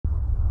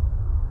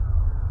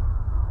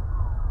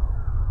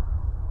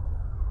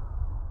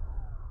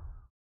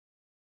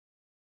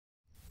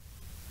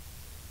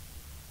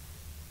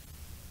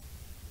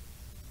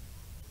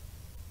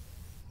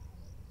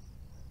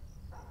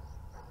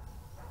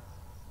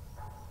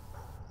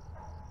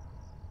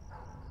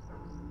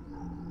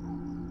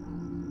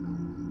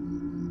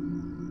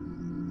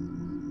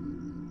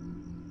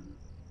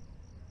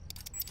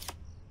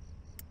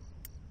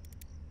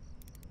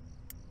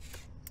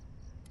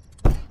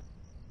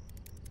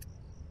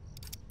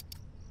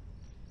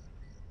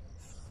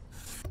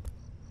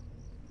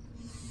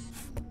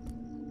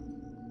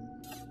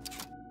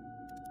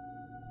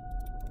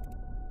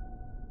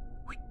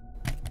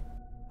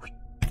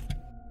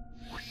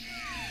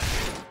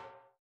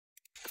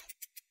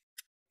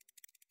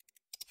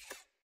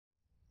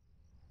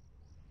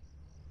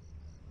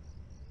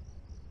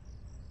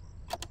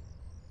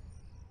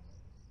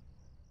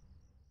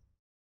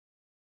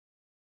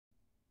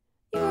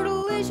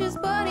delicious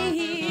body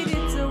heat.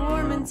 It's so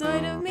warm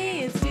inside of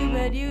me. It's too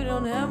bad you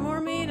don't have more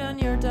meat on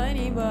your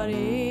tiny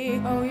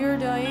body. Oh, you're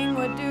dying,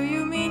 what do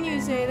you mean? You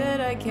say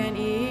that I can't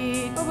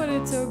eat. Oh, but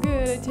it's so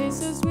good, it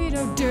tastes so sweet.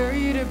 How dare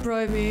you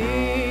deprive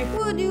me?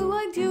 Would you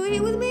like to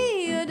eat with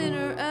me? A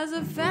dinner as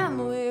a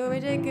family where we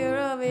take care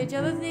of each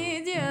other's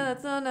needs. Yeah,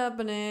 that's not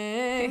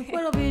happening.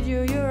 But I'll feed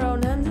you your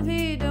own hands and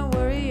feet. Don't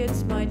worry,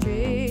 it's my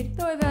treat.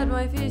 Though I've had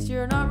my feast,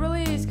 you're not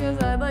released,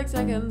 cause I'd like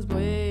seconds,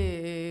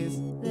 please.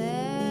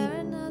 There,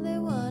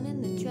 another one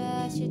in the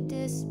trash of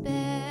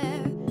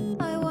despair.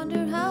 I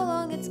wonder how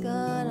long it's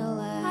gonna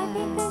last. I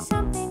think there's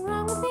something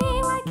wrong with me.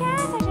 Why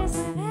can't I just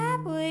live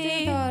happily?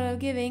 The thought of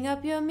giving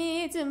up your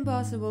meat's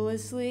impossible to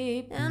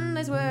sleep. And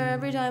I swear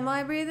every time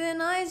I breathe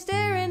in I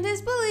stare in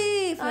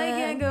disbelief. I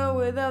can't go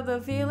without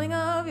the feeling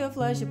of your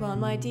flesh upon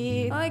my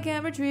teeth. I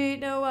can't retreat,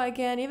 no I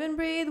can't even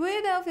breathe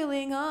without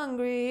feeling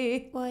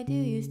hungry. Why do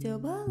you still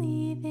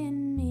believe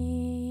in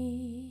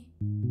me?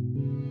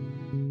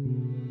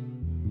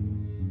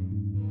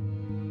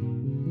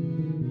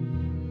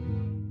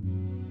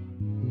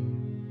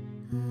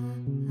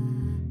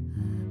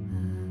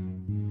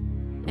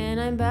 And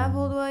I'm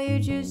baffled why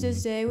you choose to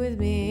stay with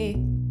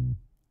me.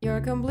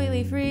 You're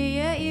completely free,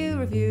 yet you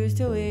refuse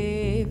to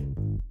leave.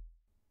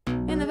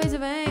 In the face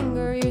of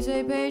anger, you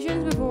say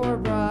patience before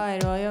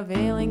pride. While you're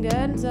feeling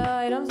dead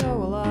inside, I'm so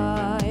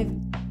alive.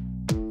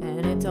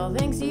 And it's all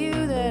thanks to you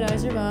that I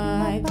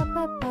survive.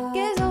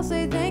 Guess I'll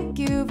say thank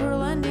you for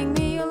lending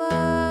me your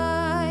life.